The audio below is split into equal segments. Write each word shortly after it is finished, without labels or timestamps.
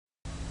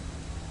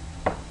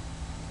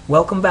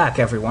Welcome back,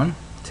 everyone.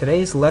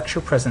 Today's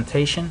lecture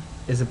presentation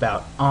is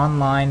about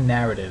online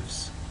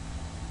narratives.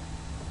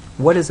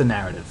 What is a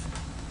narrative?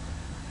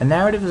 A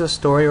narrative is a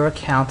story or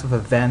account of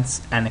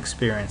events and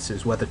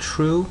experiences, whether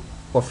true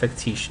or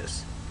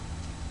fictitious.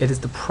 It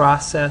is the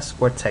process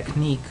or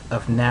technique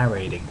of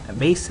narrating.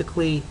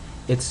 Basically,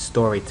 it's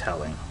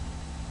storytelling.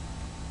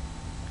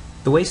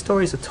 The way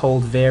stories are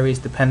told varies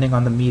depending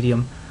on the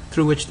medium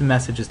through which the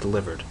message is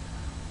delivered.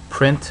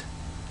 Print,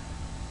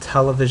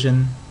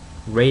 television,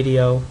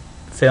 radio,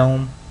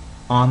 film,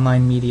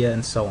 online media,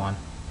 and so on.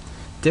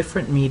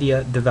 Different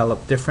media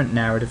develop different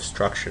narrative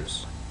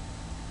structures.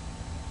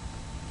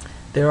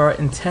 There are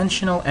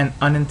intentional and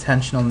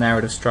unintentional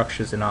narrative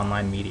structures in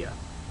online media.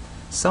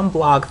 Some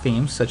blog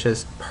themes, such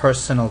as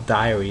personal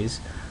diaries,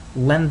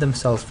 lend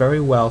themselves very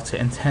well to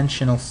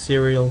intentional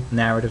serial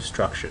narrative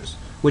structures,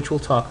 which we'll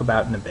talk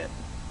about in a bit.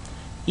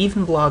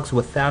 Even blogs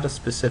without a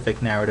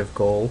specific narrative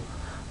goal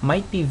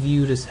might be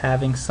viewed as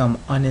having some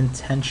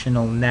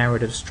unintentional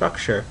narrative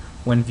structure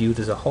when viewed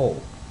as a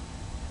whole.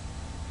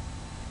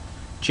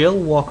 Jill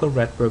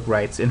Walker-Redberg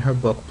writes in her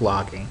book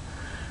Blogging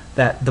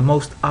that the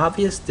most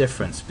obvious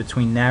difference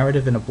between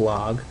narrative in a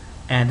blog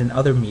and in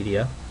other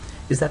media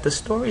is that the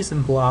stories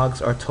in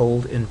blogs are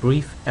told in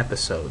brief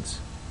episodes.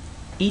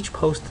 Each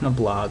post in a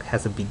blog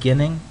has a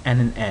beginning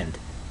and an end,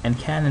 and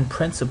can in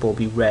principle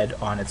be read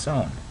on its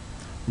own.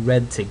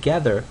 Read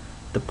together,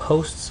 the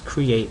posts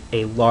create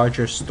a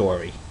larger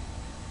story.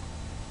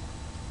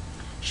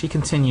 She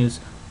continues,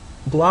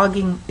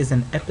 blogging is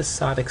an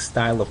episodic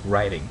style of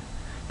writing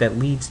that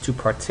leads to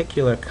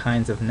particular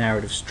kinds of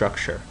narrative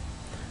structure.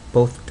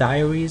 Both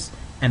diaries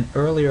and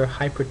earlier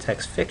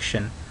hypertext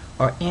fiction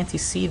are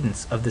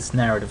antecedents of this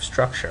narrative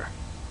structure.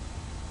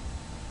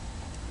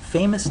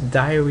 Famous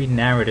diary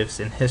narratives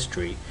in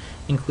history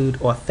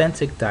include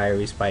authentic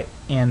diaries by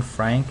Anne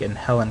Frank and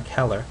Helen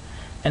Keller,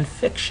 and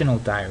fictional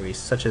diaries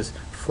such as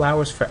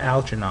Flowers for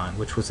Algernon,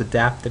 which was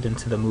adapted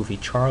into the movie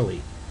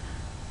Charlie,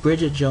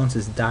 Bridget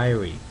Jones's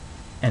Diary,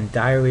 and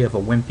Diary of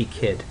a Wimpy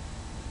Kid.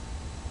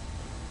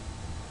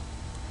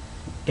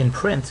 In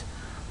print,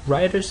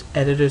 writers,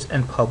 editors,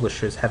 and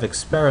publishers have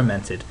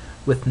experimented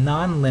with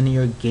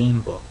non-linear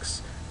game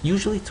books,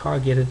 usually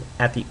targeted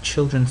at the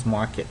children's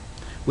market,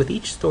 with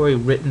each story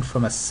written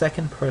from a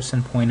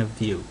second-person point of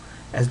view,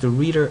 as the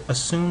reader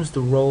assumes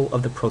the role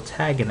of the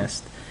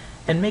protagonist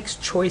and makes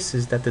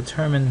choices that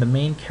determine the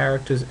main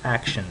character's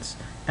actions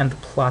and the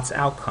plot's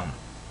outcome.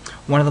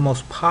 One of the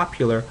most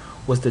popular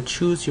was the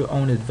Choose Your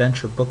Own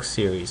Adventure book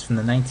series from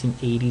the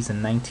 1980s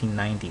and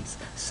 1990s,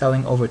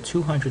 selling over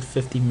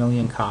 250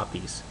 million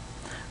copies.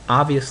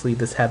 Obviously,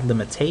 this had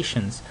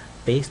limitations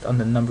based on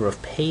the number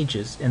of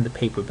pages in the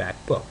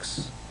paperback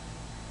books.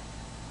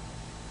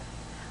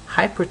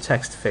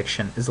 Hypertext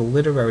fiction is a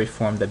literary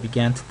form that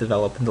began to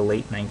develop in the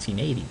late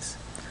 1980s.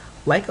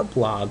 Like a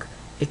blog,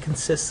 it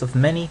consists of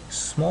many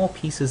small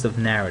pieces of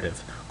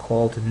narrative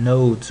called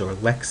nodes or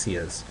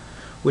lexias,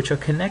 which are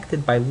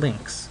connected by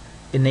links,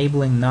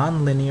 enabling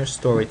non-linear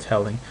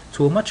storytelling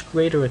to a much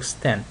greater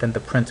extent than the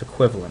print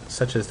equivalent,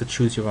 such as the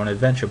Choose Your Own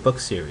Adventure book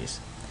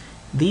series.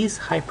 These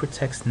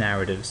hypertext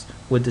narratives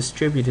were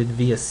distributed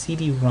via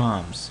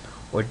CD-ROMs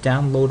or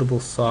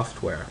downloadable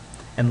software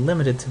and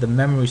limited to the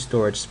memory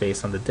storage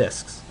space on the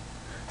disks.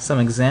 Some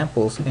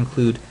examples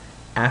include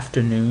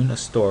Afternoon, a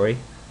Story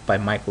by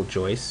Michael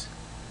Joyce,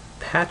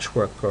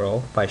 Patchwork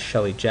Girl by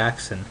Shelley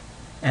Jackson,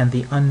 and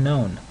The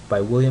Unknown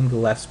by William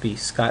Gillespie,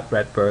 Scott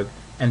Redberg,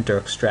 and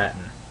Dirk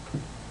Stratton.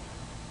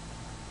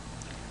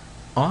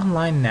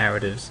 Online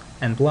narratives,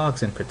 and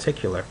blogs in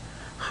particular,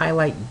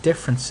 highlight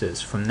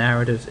differences from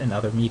narratives in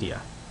other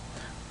media.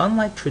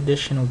 Unlike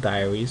traditional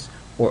diaries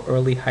or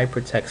early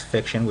hypertext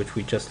fiction, which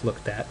we just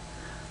looked at,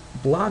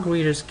 blog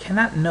readers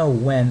cannot know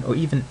when or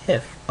even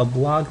if a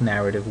blog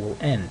narrative will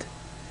end.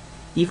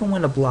 Even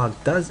when a blog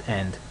does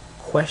end,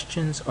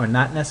 questions are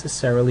not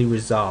necessarily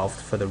resolved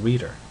for the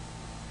reader.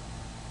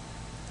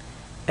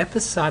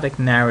 Episodic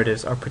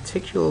narratives are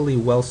particularly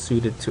well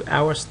suited to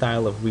our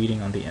style of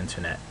reading on the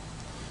internet.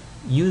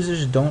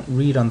 Users don't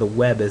read on the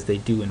web as they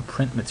do in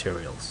print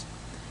materials.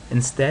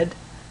 Instead,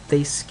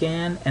 they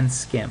scan and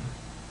skim.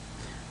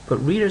 But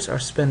readers are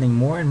spending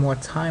more and more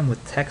time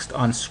with text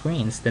on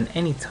screens than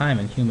any time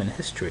in human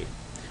history.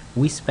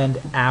 We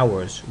spend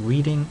hours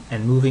reading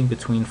and moving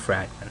between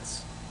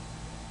fragments.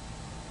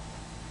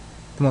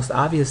 The most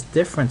obvious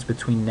difference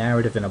between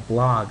narrative in a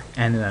blog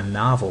and in a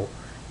novel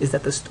is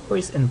that the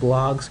stories in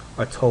blogs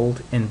are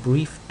told in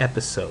brief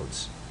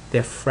episodes.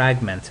 They're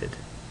fragmented.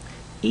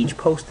 Each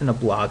post in a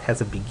blog has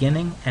a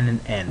beginning and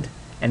an end,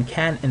 and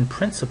can, in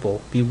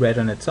principle, be read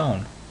on its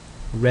own.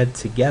 Read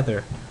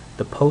together,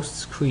 the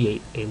posts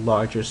create a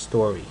larger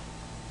story.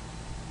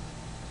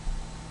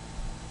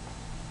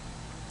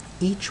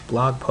 Each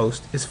blog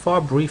post is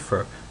far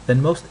briefer than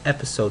most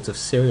episodes of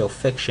serial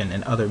fiction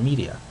in other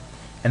media,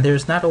 and there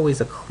is not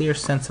always a clear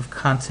sense of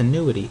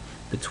continuity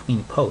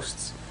between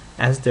posts,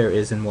 as there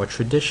is in more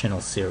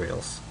traditional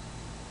serials.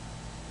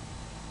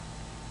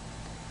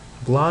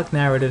 Blog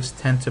narratives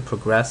tend to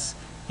progress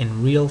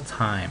in real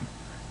time,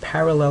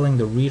 paralleling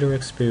the reader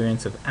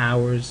experience of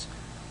hours,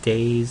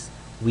 days,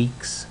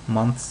 weeks,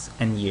 months,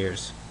 and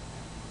years.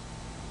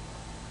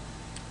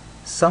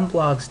 Some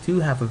blogs do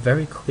have a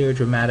very clear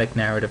dramatic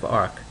narrative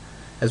arc,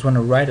 as when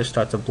a writer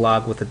starts a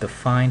blog with a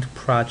defined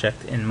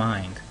project in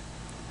mind.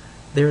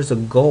 There is a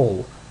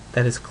goal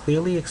that is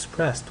clearly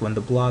expressed when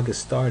the blog is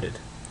started,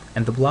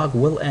 and the blog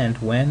will end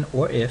when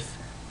or if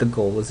the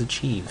goal is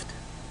achieved.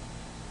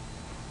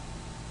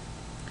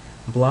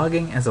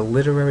 Blogging as a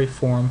literary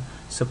form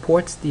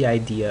supports the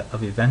idea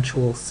of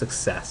eventual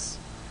success.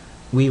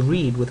 We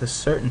read with a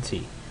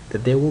certainty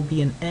that there will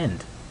be an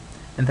end,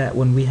 and that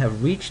when we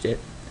have reached it,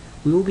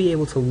 we will be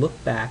able to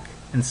look back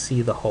and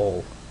see the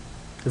whole.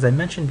 As I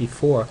mentioned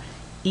before,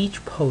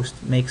 each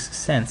post makes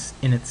sense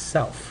in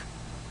itself,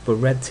 but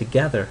read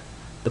together,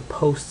 the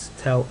posts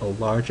tell a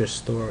larger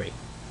story.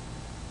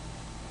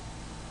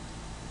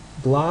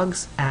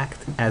 Blogs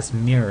act as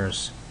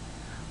mirrors.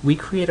 We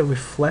create a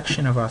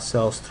reflection of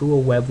ourselves through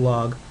a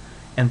weblog,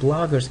 and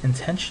bloggers,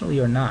 intentionally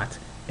or not,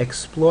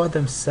 explore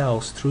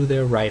themselves through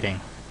their writing.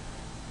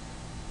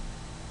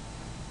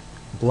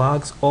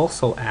 Blogs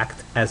also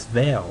act as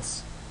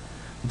veils.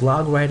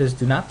 Blog writers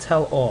do not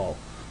tell all,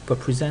 but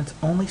present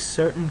only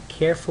certain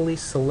carefully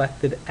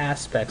selected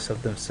aspects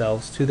of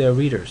themselves to their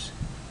readers,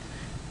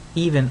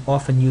 even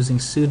often using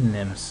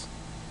pseudonyms.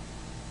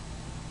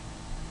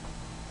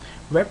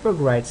 Redberg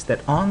writes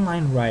that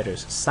online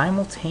writers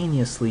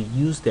simultaneously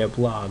use their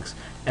blogs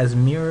as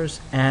mirrors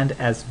and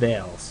as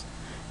veils,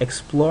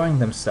 exploring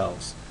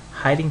themselves,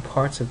 hiding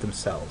parts of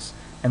themselves,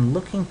 and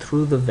looking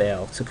through the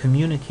veil to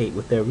communicate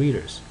with their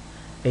readers.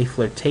 A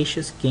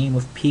flirtatious game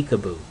of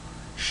peekaboo,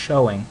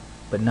 showing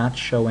but not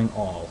showing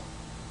all.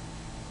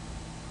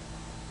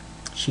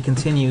 She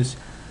continues,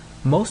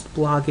 most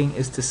blogging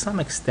is to some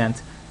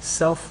extent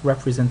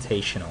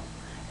self-representational,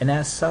 and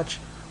as such,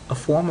 a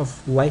form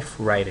of life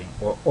writing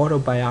or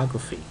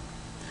autobiography.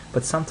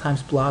 But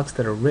sometimes blogs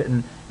that are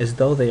written as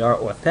though they are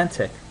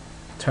authentic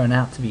turn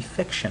out to be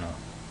fictional.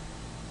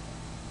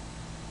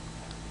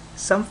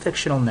 Some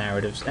fictional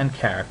narratives and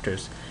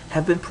characters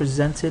have been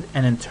presented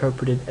and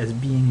interpreted as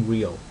being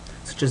real,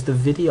 such as the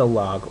video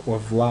log or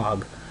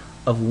vlog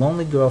of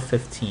Lonely Girl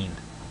 15.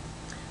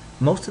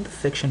 Most of the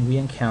fiction we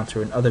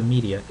encounter in other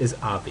media is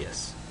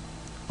obvious.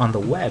 On the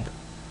web,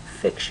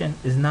 fiction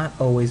is not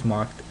always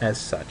marked as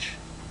such.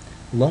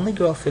 Lonely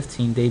Girl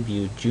 15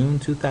 debuted June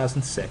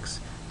 2006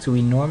 to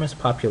enormous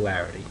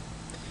popularity.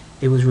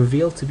 It was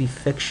revealed to be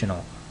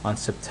fictional on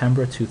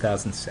September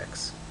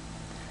 2006.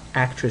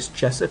 Actress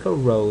Jessica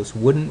Rose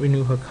wouldn't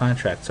renew her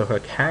contract, so her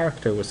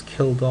character was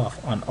killed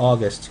off on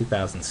August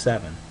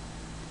 2007.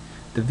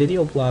 The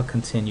video blog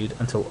continued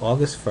until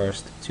August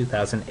 1st,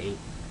 2008.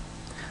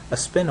 A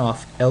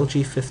spin-off,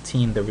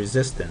 LG-15 The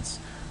Resistance,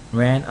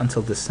 ran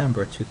until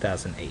December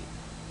 2008.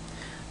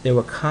 There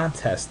were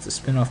contests to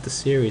spin off the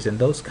series, and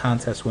those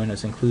contest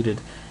winners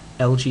included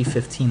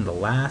LG-15 The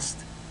Last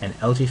and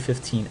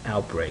LG-15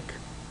 Outbreak.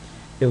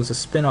 There was a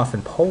spin-off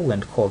in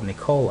Poland called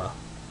Nicola.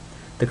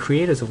 The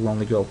creators of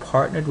Lonely Girl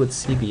partnered with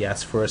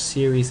CBS for a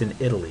series in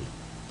Italy.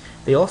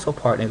 They also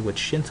partnered with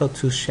Shinto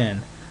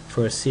Tushen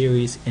for a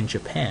series in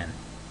Japan.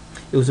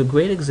 It was a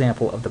great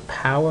example of the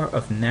power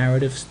of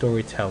narrative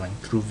storytelling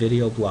through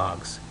video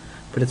blogs,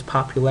 but its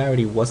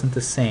popularity wasn't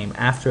the same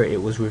after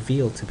it was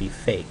revealed to be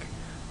fake,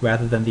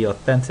 rather than the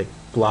authentic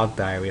blog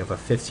diary of a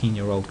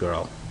 15-year-old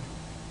girl.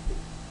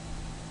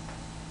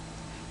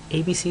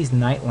 ABC's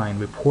Nightline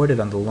reported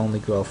on the Lonely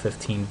Girl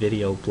 15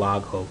 video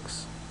blog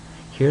hoax.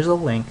 Here's a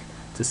link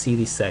to see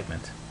the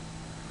segment.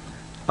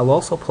 I'll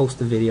also post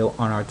the video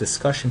on our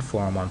discussion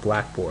forum on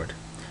Blackboard.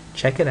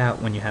 Check it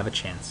out when you have a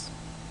chance.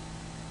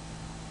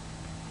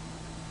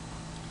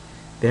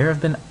 There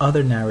have been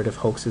other narrative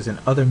hoaxes in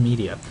other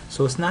media,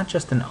 so it's not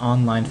just an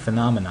online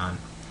phenomenon.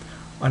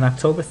 On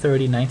October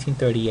 30,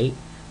 1938,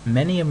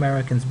 many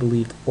Americans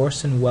believed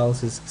Orson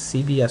Welles'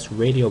 CBS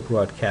radio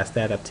broadcast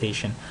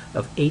adaptation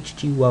of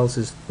H.G.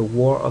 Wells' The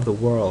War of the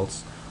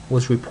Worlds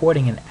was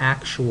reporting an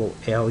actual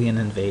alien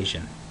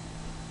invasion.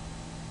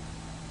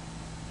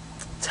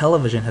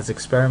 Television has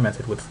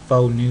experimented with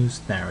faux news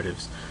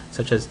narratives,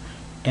 such as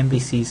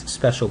NBC's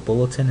Special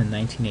Bulletin in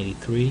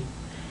 1983,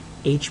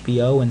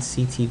 HBO and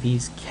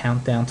CTV's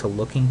Countdown to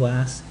Looking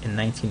Glass in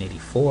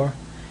 1984,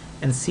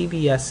 and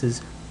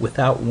CBS's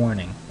Without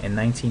Warning in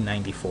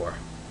 1994.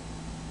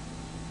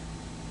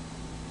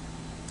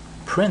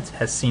 Print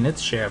has seen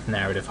its share of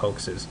narrative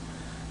hoaxes.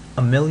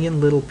 A Million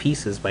Little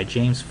Pieces by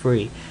James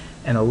Free,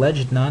 an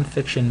alleged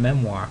nonfiction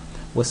memoir,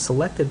 was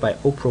selected by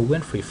Oprah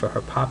Winfrey for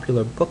her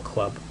popular book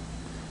club,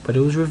 but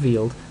it was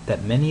revealed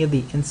that many of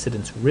the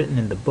incidents written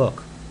in the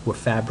book were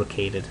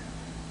fabricated.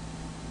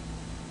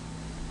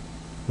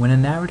 When a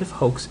narrative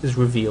hoax is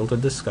revealed or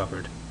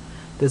discovered,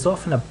 there's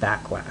often a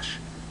backlash.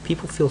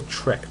 People feel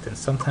tricked and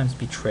sometimes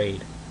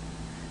betrayed.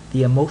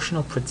 The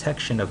emotional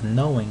protection of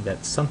knowing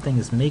that something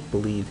is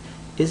make-believe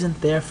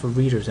isn't there for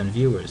readers and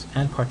viewers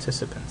and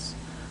participants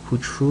who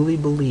truly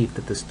believe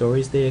that the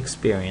stories they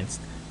experienced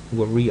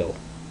were real.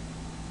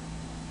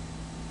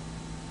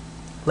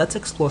 Let's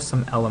explore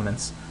some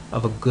elements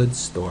of a good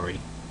story.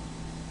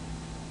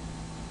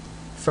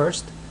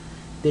 First,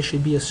 there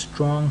should be a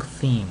strong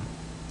theme.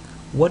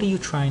 What are you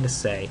trying to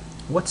say?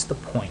 What's the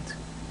point?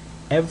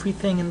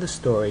 Everything in the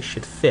story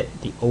should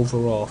fit the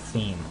overall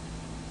theme.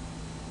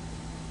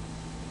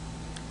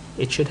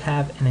 It should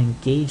have an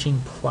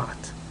engaging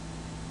plot.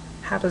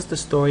 How does the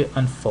story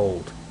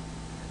unfold?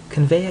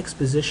 Convey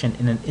exposition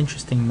in an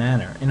interesting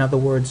manner. In other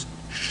words,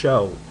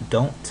 show,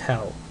 don't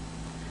tell.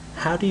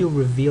 How do you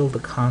reveal the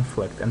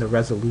conflict and the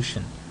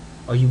resolution?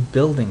 Are you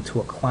building to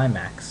a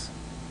climax?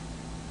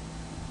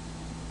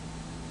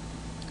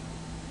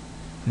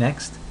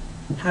 Next,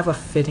 have a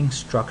fitting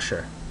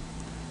structure.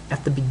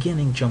 At the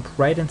beginning, jump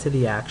right into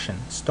the action.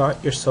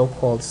 Start your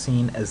so-called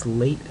scene as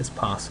late as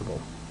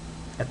possible.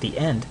 At the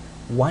end,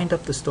 wind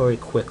up the story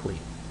quickly.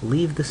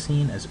 Leave the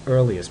scene as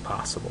early as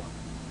possible.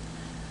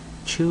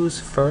 Choose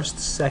first,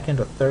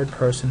 second, or third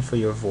person for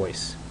your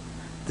voice.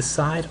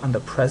 Decide on the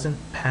present,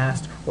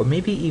 past, or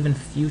maybe even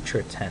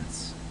future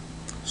tense.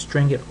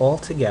 String it all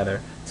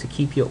together to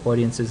keep your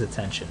audience's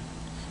attention.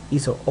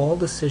 These are all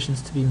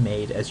decisions to be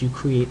made as you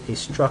create a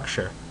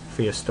structure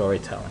for your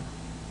storytelling.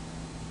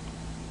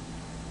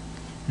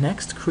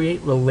 Next,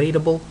 create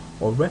relatable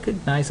or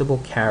recognizable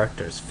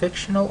characters,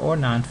 fictional or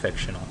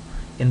non-fictional,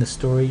 in the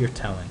story you're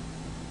telling.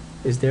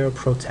 Is there a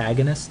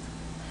protagonist?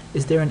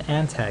 Is there an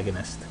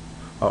antagonist?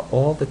 Are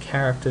all the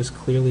characters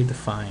clearly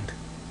defined?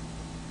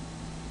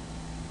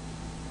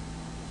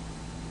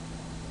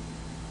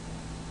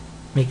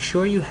 Make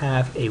sure you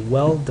have a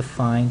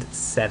well-defined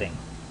setting.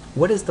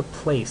 What is the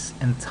place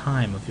and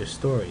time of your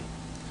story?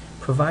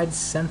 Provide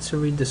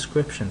sensory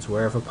descriptions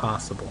wherever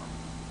possible.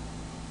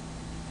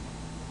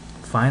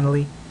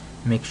 Finally,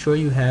 make sure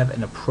you have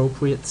an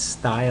appropriate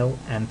style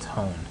and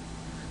tone.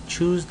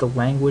 Choose the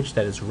language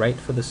that is right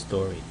for the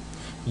story.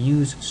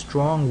 Use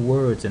strong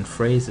words and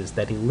phrases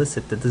that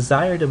elicit the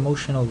desired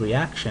emotional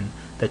reaction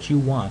that you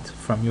want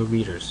from your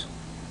readers.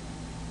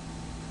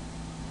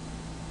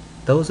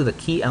 Those are the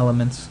key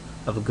elements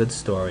of a good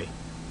story: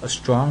 a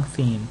strong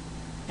theme,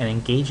 an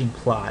engaging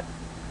plot,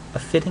 a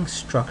fitting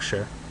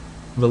structure,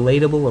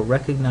 relatable or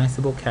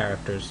recognizable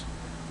characters,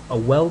 a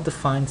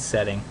well-defined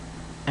setting,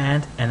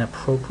 and an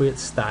appropriate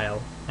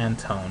style and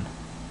tone.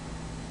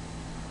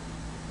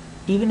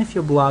 Even if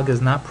your blog is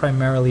not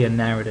primarily a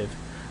narrative,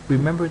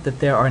 remember that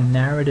there are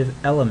narrative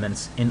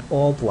elements in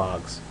all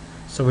blogs,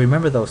 so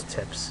remember those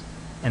tips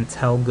and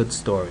tell good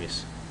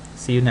stories.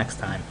 See you next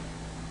time.